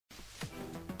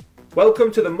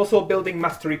Welcome to the Muscle Building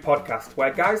Mastery Podcast,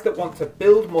 where guys that want to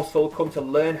build muscle come to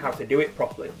learn how to do it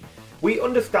properly. We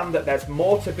understand that there's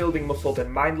more to building muscle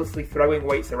than mindlessly throwing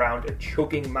weights around and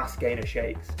chugging mass gainer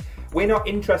shakes. We're not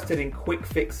interested in quick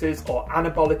fixes or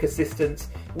anabolic assistance.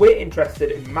 We're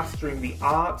interested in mastering the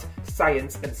art,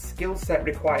 science and skill set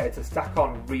required to stack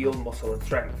on real muscle and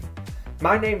strength.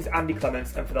 My name's Andy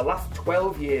Clements, and for the last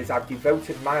 12 years I've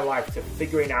devoted my life to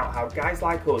figuring out how guys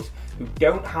like us who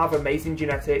don't have amazing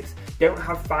genetics, don't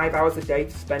have 5 hours a day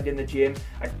to spend in the gym,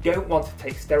 and don't want to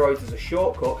take steroids as a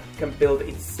shortcut can build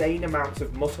insane amounts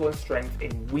of muscle and strength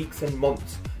in weeks and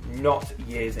months, not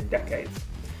years and decades.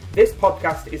 This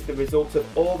podcast is the result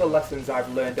of all the lessons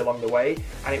I've learned along the way,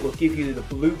 and it will give you the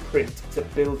blueprint to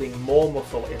building more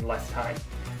muscle in less time.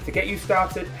 To get you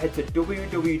started, head to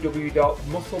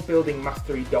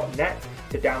www.musclebuildingmastery.net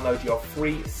to download your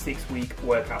free 6-week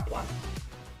workout plan.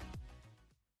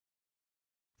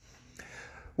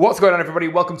 What's going on, everybody?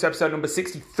 Welcome to episode number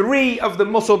 63 of the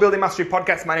Muscle Building Mastery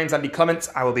Podcast. My name's Andy Clements.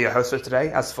 I will be your host for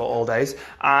today, as for all days.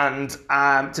 And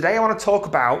today I want to talk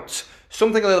about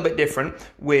something a little bit different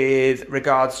with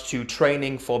regards to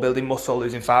training for building muscle,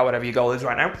 losing fat, whatever your goal is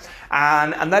right now.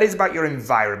 And that is about your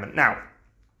environment. Now,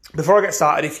 before I get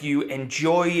started, if you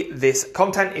enjoy this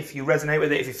content, if you resonate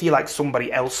with it, if you feel like somebody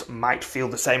else might feel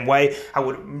the same way, I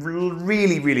would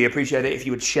really appreciate it if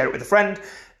you would share it with a friend.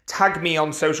 Tag me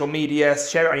on social media,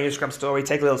 share it on your Instagram story,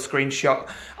 take a little screenshot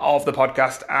of the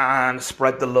podcast and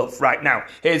spread the love. Right, now,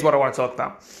 here's what I want to talk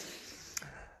about.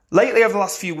 Lately, over the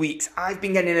last few weeks, I've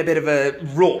been getting in a bit of a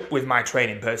rut with my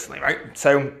training personally, right?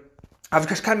 So I've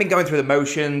just kind of been going through the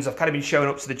motions. I've kind of been showing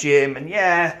up to the gym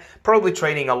and probably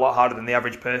training a lot harder than the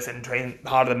average person, training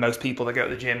harder than most people that go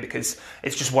to the gym because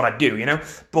it's just what I do,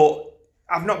 But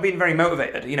I've not been very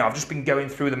motivated. I've just been going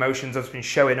through the motions. I've been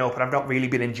showing up and I've not really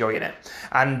been enjoying it.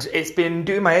 And it's been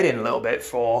doing my head in a little bit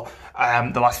for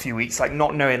the last few weeks,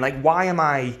 not knowing, why am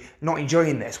I not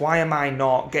enjoying this? Why am I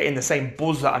not getting the same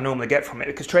buzz that I normally get from it?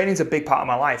 Because training's a big part of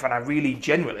my life and I really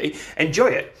genuinely enjoy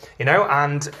it,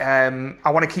 and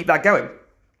I want to keep that going.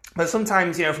 But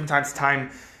sometimes, from time to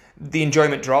time, the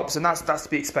enjoyment drops and that's to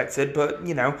be expected. But,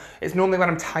 it's normally when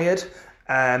I'm tired.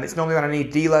 It's normally when I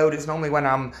need deload. It's normally when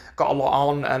I'm got a lot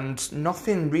on and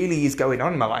nothing really is going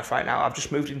on in my life right now. I've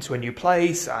just moved into a new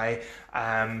place.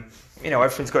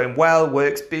 Everything's going well,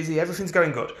 work's busy, everything's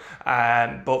going good.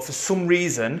 But for some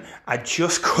reason, I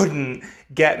just couldn't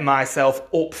get myself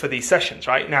up for these sessions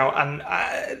right now. And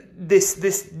this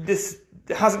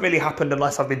hasn't really happened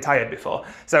unless I've been tired before.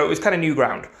 So it was kind of new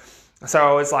ground. So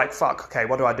I was like, fuck, okay,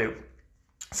 what do I do?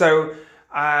 So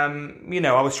I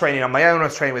was training on my own, I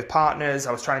was training with partners,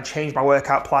 I was trying to change my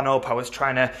workout plan up, I was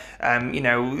trying to,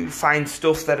 find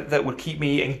stuff that would keep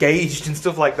me engaged and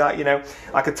stuff like that,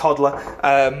 like a toddler,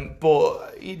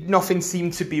 but nothing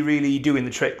seemed to be really doing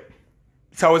the trick.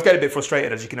 So I was getting a bit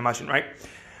frustrated, as you can imagine, right?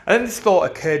 And then this thought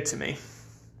occurred to me.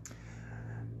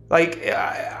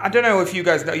 I don't know if you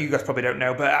guys know, you guys probably don't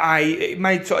know, but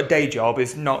my sort of day job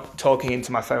is not talking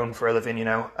into my phone for a living,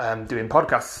 doing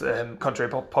podcasts, contrary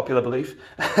to popular belief.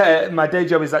 My day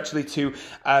job is actually to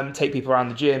take people around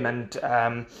the gym and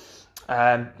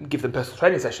give them personal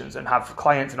training sessions and have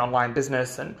clients and online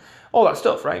business and all that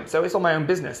stuff, right? So it's all my own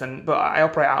business, but I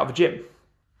operate out of a gym.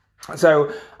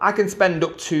 So I can spend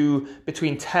up to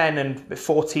between 10 and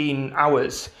 14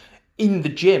 hours in the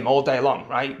gym all day long,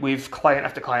 right? With client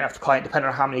after client after client, depending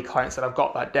on how many clients that I've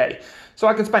got that day. So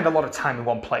I can spend a lot of time in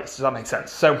one place. Does that make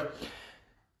sense? So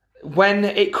when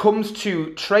it comes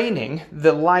to training,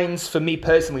 the lines for me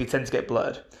personally tend to get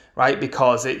blurred, right?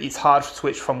 Because it's hard to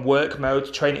switch from work mode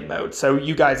to training mode. So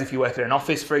you guys, if you work in an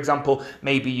office, for example,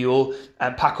 maybe you'll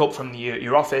pack up from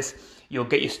your office, you'll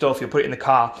get your stuff, you'll put it in the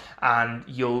car, and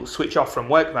you'll switch off from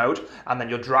work mode, and then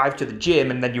you'll drive to the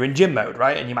gym, and then you're in gym mode,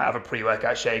 right? And you might have a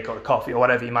pre-workout shake or a coffee or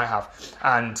whatever you might have,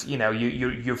 and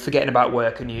you're forgetting about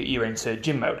work and you're into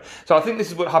gym mode. So I think this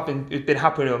is what been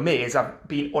happening with me is I've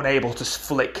been unable to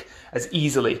flick as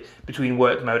easily between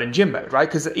work mode and gym mode, right?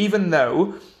 Because even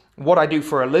though what I do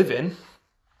for a living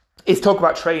is talk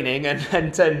about training and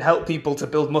help people to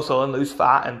build muscle and lose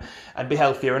fat and be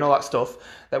healthier and all that stuff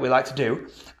that we like to do.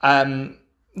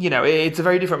 It's a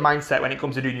very different mindset when it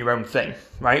comes to doing your own thing,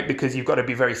 right? Because you've got to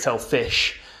be very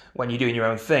selfish when you're doing your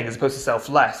own thing as opposed to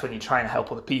selfless when you're trying to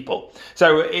help other people.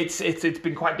 So it's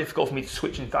been quite difficult for me to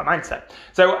switch into that mindset.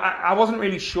 So I wasn't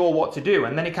really sure what to do.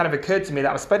 And then it kind of occurred to me that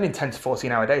I was spending 10 to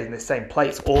 14 hour days in the same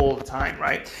place all the time,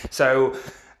 right? So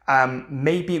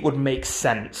maybe it would make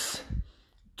sense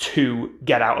to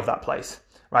get out of that place,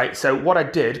 right? So what I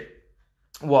did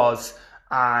was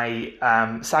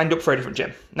I signed up for a different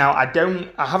gym. Now I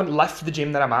haven't left the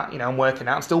gym that I'm at. I'm working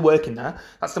out. I'm still working there.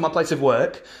 That's still my place of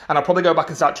work, and I'll probably go back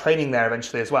and start training there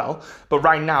eventually as well. But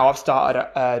right now I've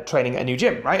started training at a new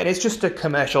gym, right? And it's just a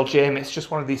commercial gym. It's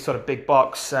just one of these sort of big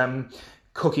box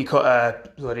cookie cutter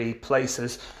bloody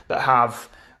places that have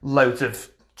loads of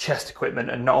chest equipment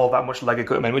and not all that much leg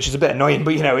equipment, which is a bit annoying.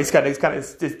 But it's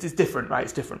different, right?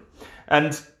 It's different,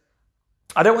 and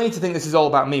I don't want you to think this is all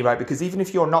about me, right? Because even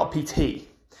if you're not a PT,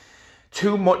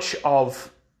 too much of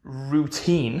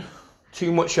routine,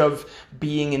 too much of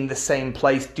being in the same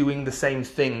place, doing the same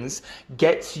things,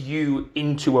 gets you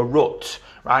into a rut,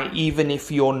 right? Even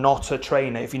if you're not a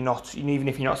trainer, even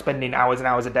if you're not spending hours and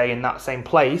hours a day in that same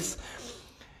place,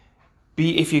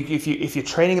 if you're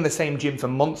training in the same gym for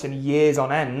months and years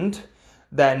on end,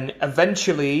 then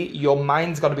eventually your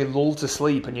mind's got to be lulled to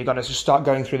sleep and you're going to just start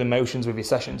going through the motions with your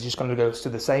sessions. You're just going to go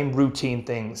through the same routine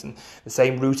things and the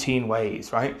same routine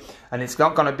ways, right? And it's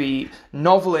not going to be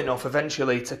novel enough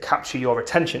eventually to capture your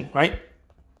attention, right?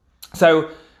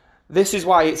 So this is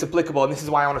why it's applicable, and this is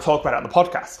why I want to talk about it on the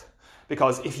podcast.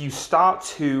 Because if you start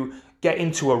to get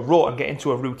into a rut and get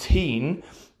into a routine,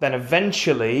 then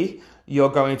eventually you're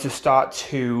going to start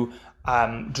to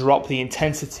drop the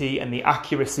intensity and the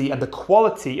accuracy and the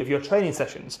quality of your training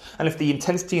sessions. And if the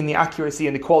intensity and the accuracy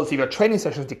and the quality of your training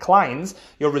sessions declines,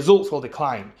 your results will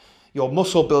decline. Your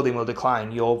muscle building will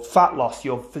decline. Your fat loss,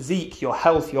 your physique, your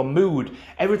health, your mood,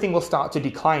 everything will start to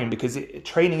decline because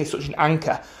training is such an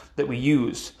anchor that we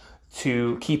use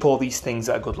to keep all these things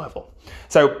at a good level.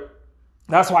 So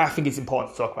that's why I think it's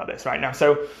important to talk about this right now.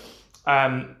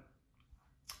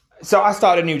 So I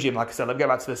started a new gym, like I said. Let me get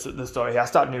back to the story here. I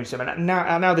started a new gym, and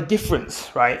now the difference,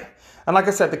 right? And like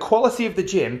I said, the quality of the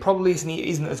gym probably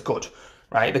isn't as good,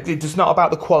 right? It's not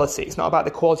about the quality. It's not about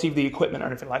the quality of the equipment or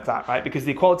anything like that, right? Because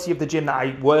the quality of the gym that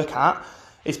I work at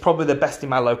is probably the best in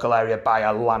my local area by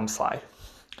a landslide.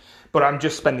 But I'm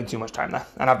just spending too much time there,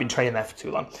 and I've been training there for too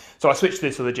long. So I switched to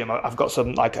this other gym. I've got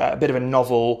some a bit of a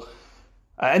novel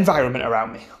environment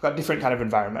around me. I've got a different kind of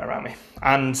environment around me,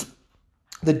 and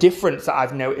the difference that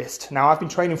I've noticed, now I've been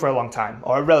training for a long time,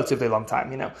 or a relatively long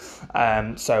time,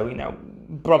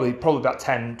 probably about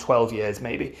 10, 12 years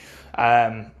maybe,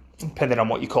 depending on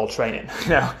what you call training,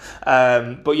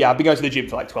 but yeah, I've been going to the gym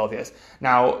for like 12 years.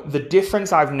 Now, the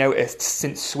difference I've noticed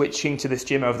since switching to this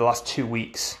gym over the last 2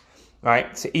 weeks,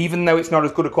 right? So even though it's not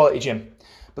as good a quality gym,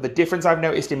 but the difference I've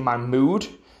noticed in my mood,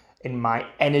 in my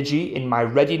energy, in my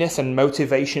readiness and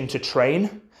motivation to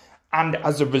train, and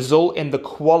as a result in the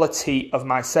quality of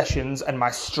my sessions and my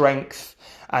strength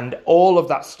and all of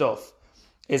that stuff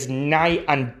is night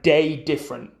and day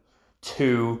different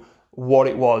to what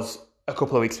it was a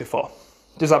couple of weeks before.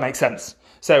 Does that make sense?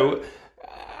 So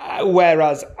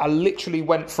whereas I literally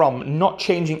went from not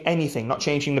changing anything, not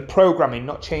changing the programming,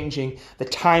 not changing the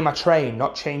time I train,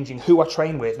 not changing who I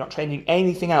train with, not changing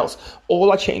anything else.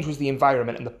 All I changed was the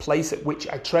environment and the place at which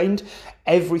I trained.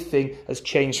 Everything has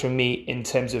changed for me in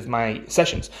terms of my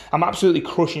sessions. I'm absolutely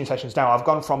crushing sessions now. I've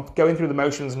gone from going through the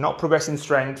motions, not progressing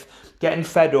strength, getting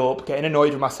fed up, getting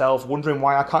annoyed with myself, wondering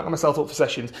why I can't get myself up for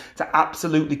sessions, to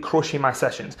absolutely crushing my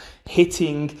sessions,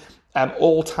 hitting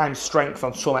all-time strength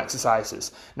on some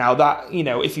exercises. Now that,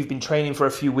 if you've been training for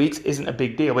a few weeks, isn't a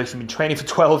big deal. But if you've been training for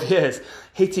 12 years,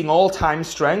 hitting all-time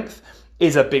strength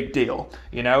is a big deal.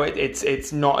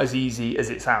 It's not as easy as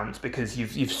it sounds because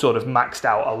you've sort of maxed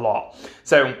out a lot.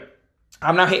 So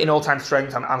I'm now hitting all-time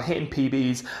strength. I'm hitting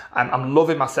PBs. I'm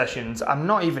loving my sessions. I'm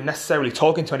not even necessarily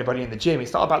talking to anybody in the gym.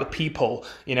 It's not about the people.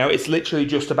 It's literally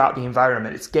just about the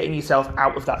environment. It's getting yourself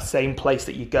out of that same place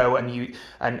that you go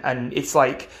and it's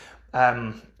like.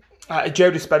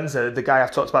 Joe Dispenza, the guy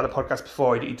I've talked about in the podcast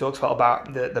before, he talks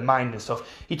about the mind and stuff.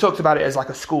 He talks about it as like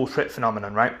a school trip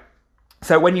phenomenon, right?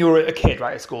 So when you were a kid,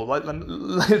 right, at school,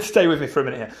 let's stay with me for a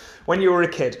minute here. When you were a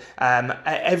kid,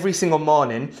 every single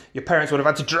morning, your parents would have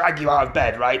had to drag you out of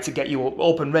bed, right, to get you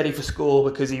up and ready for school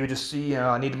because you were just,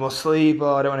 I need more sleep,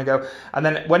 or I don't want to go. And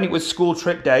then when it was school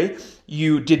trip day,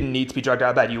 you didn't need to be dragged out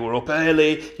of bed. You were up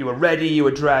early, you were ready, you were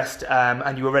dressed,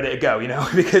 and you were ready to go,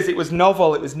 because it was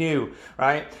novel, it was new,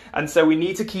 right? And so we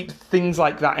need to keep things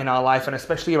like that in our life, and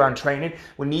especially around training.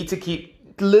 We need to keep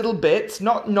little bits,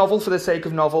 not novel for the sake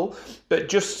of novel, but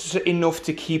just enough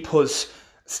to keep us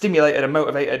stimulated and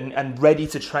motivated and ready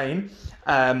to train.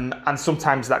 And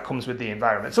sometimes that comes with the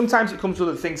environment. Sometimes it comes with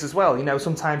other things as well.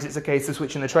 Sometimes it's a case of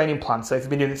switching the training plan. So if you've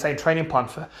been doing the same training plan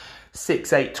for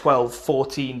 6, 8, 12,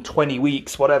 14, 20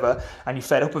 weeks, whatever, and you're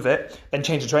fed up with it, then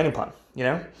change the training plan,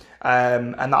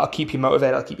 and that'll keep you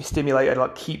motivated, that'll keep you stimulated, that'll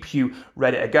keep you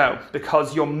ready to go.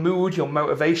 Because your mood, your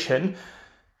motivation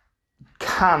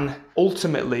can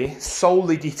ultimately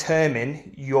solely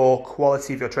determine your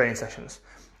quality of your training sessions.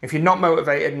 If you're not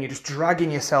motivated and you're just dragging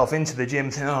yourself into the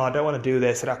gym saying, oh, I don't want to do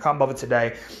this and I can't bother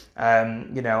today,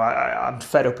 I'm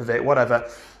fed up of it, whatever,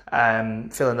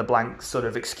 fill in the blank sort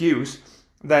of excuse,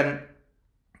 then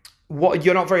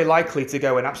you're not very likely to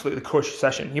go and absolutely crush your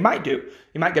session. You might do.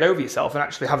 You might get over yourself and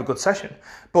actually have a good session.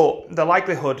 But the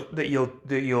likelihood that you'll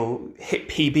hit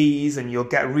PBs and you'll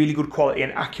get a really good quality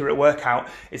and accurate workout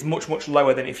is much, much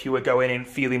lower than if you were going in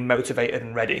feeling motivated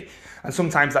and ready. And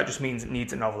sometimes that just means it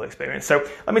needs a novel experience. So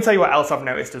let me tell you what else I've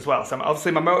noticed as well. So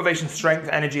obviously my motivation, strength,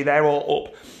 energy, they're all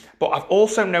up. But I've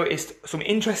also noticed some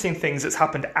interesting things that's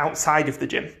happened outside of the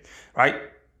gym, right?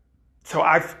 So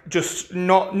I've just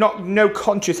no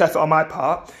conscious effort on my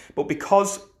part, but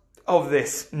because of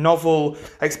this novel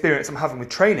experience I'm having with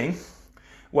training,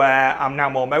 where I'm now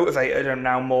more motivated and I'm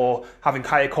now more having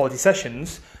higher quality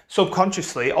sessions,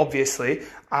 subconsciously, obviously,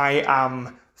 I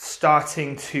am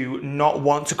starting to not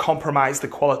want to compromise the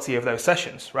quality of those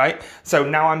sessions, right? So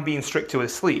now I'm being stricter with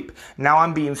sleep. Now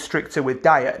I'm being stricter with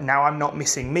diet. Now I'm not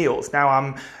missing meals.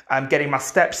 Now I'm getting my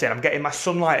steps in. I'm getting my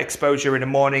sunlight exposure in the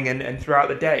morning and throughout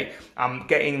the day. I'm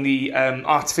getting the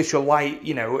artificial light,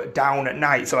 down at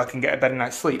night so I can get a better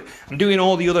night's sleep. I'm doing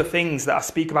all the other things that I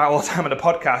speak about all the time on the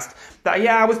podcast that,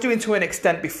 I was doing to an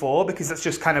extent before because that's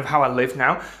just kind of how I live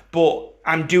now. But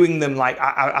I'm doing them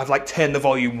I've turned the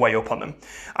volume way up on them.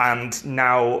 And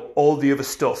now all the other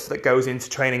stuff that goes into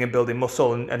training and building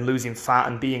muscle and losing fat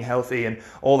and being healthy and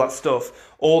all that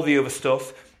stuff, all the other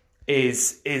stuff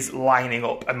is lining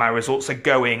up and my results are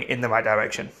going in the right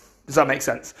direction. Does that make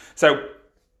sense? So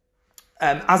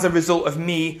as a result of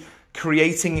me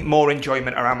creating more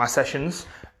enjoyment around my sessions,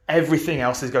 everything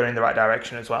else is going in the right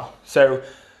direction as well. So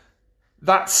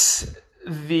that's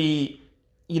the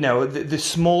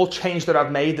small change that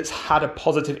I've made that's had a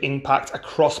positive impact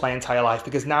across my entire life,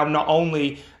 because now not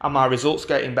only are my results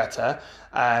getting better,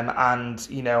 and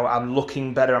I'm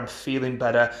looking better, I'm feeling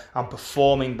better, I'm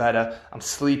performing better, I'm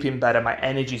sleeping better, my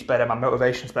energy's better, my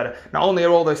motivation's better. Not only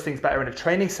are all those things better in a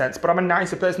training sense, but I'm a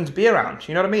nicer person to be around.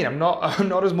 You know what I mean? I'm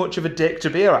not as much of a dick to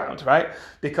be around, right?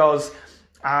 Because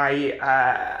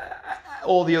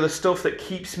all the other stuff that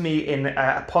keeps me in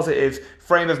a positive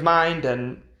frame of mind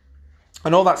and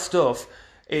all that stuff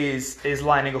is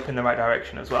lining up in the right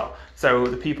direction as well. So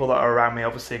the people that are around me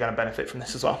obviously are going to benefit from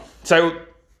this as well. So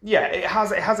yeah, it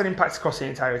has an impact across the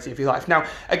entirety of your life. Now,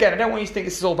 again, I don't want you to think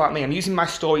this is all about me. I'm using my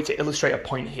story to illustrate a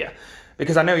point here,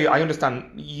 because I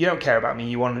understand you don't care about me.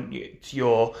 You want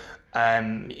your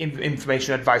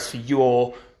information, advice for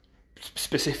your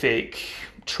specific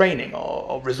training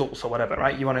or results or whatever,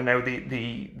 right? You want to know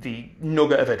the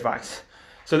nugget of advice.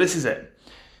 So this is it.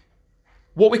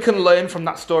 What we can learn from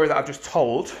that story that I've just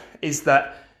told is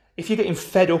that if you're getting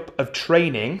fed up of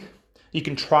training, you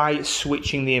can try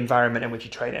switching the environment in which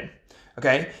you train in.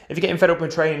 Okay? If you're getting fed up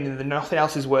with training and nothing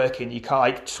else is working, you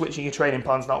can't, switching your training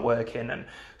plan's not working, and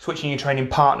switching your training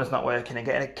partner's not working, and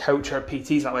getting a coach or a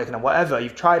PT's not working, or whatever,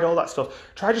 you've tried all that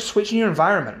stuff, try just switching your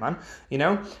environment, man.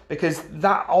 Because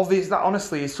that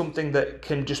honestly is something that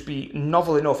can just be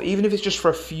novel enough, even if it's just for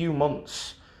a few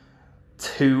months,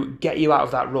 to get you out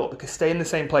of that rut, because staying in the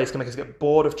same place can make us get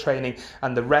bored of training,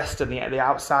 and the rest and the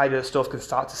outside of the stuff can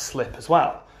start to slip as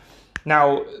well.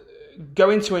 Now,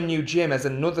 going to a new gym, as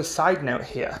another side note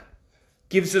here,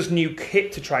 gives us new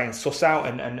kit to try and suss out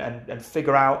and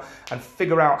figure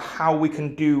out how we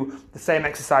can do the same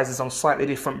exercises on slightly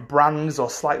different brands or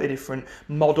slightly different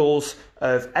models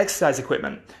of exercise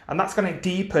equipment, and that's going to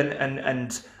deepen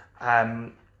and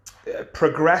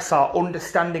progress our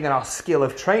understanding and our skill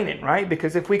of training, right?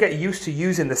 Because if we get used to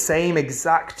using the same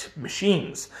exact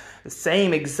machines, the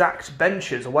same exact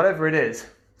benches or whatever it is,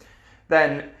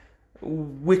 then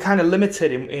we're kind of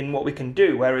limited in what we can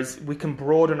do, whereas we can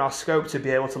broaden our scope to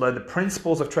be able to learn the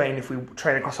principles of training if we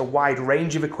train across a wide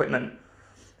range of equipment,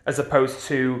 as opposed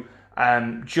to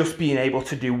just being able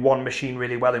to do one machine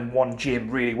really well in one gym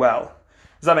really well.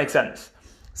 Does that make sense?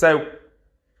 So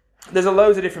there's a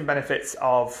loads of different benefits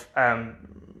of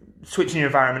switching your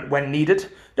environment when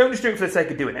needed. Don't just do it for the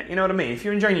sake of doing it. You know what I mean? If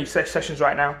you're enjoying your sessions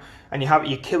right now and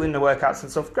you're killing the workouts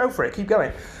and stuff, go for it. Keep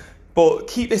going. But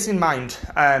keep this in mind.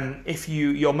 If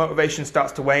your motivation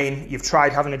starts to wane, you've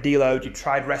tried having a deload, you've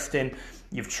tried resting,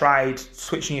 you've tried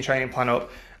switching your training plan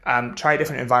up, try a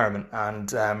different environment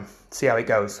and see how it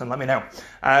goes and let me know.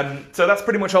 So that's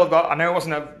pretty much all I've got. I know it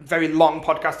wasn't a very long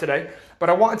podcast today, but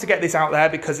I wanted to get this out there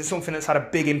because it's something that's had a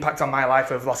big impact on my life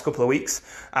over the last couple of weeks.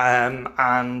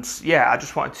 And yeah, I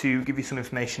just wanted to give you some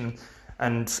information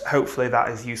and hopefully that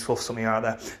is useful for some of you out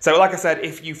there. So like I said,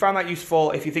 if you found that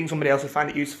useful, if you think somebody else would find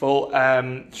it useful,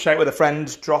 share it with a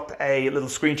friend, drop a little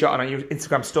screenshot on your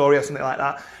Instagram story or something like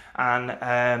that,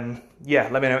 and yeah,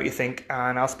 let me know what you think,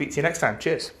 and I'll speak to you next time.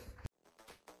 Cheers.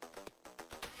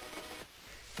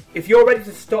 If you're ready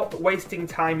to stop wasting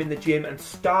time in the gym and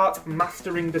start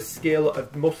mastering the skill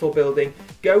of muscle building,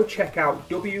 go check out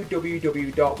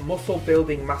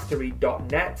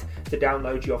www.musclebuildingmastery.net to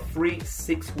download your free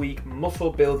 6-week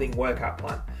muscle building workout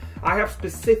plan. I have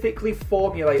specifically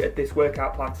formulated this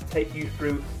workout plan to take you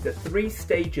through the 3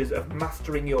 stages of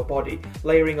mastering your body,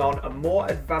 layering on a more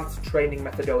advanced training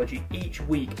methodology each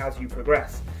week as you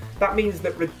progress. That means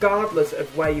that regardless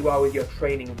of where you are with your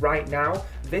training right now,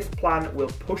 this plan will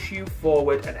push you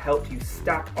forward and help you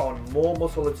stack on more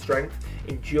muscle and strength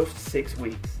in just 6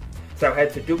 weeks. So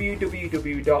head to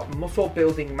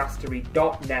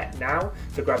www.musclebuildingmastery.net now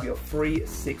to grab your free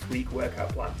 6-week workout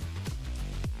plan.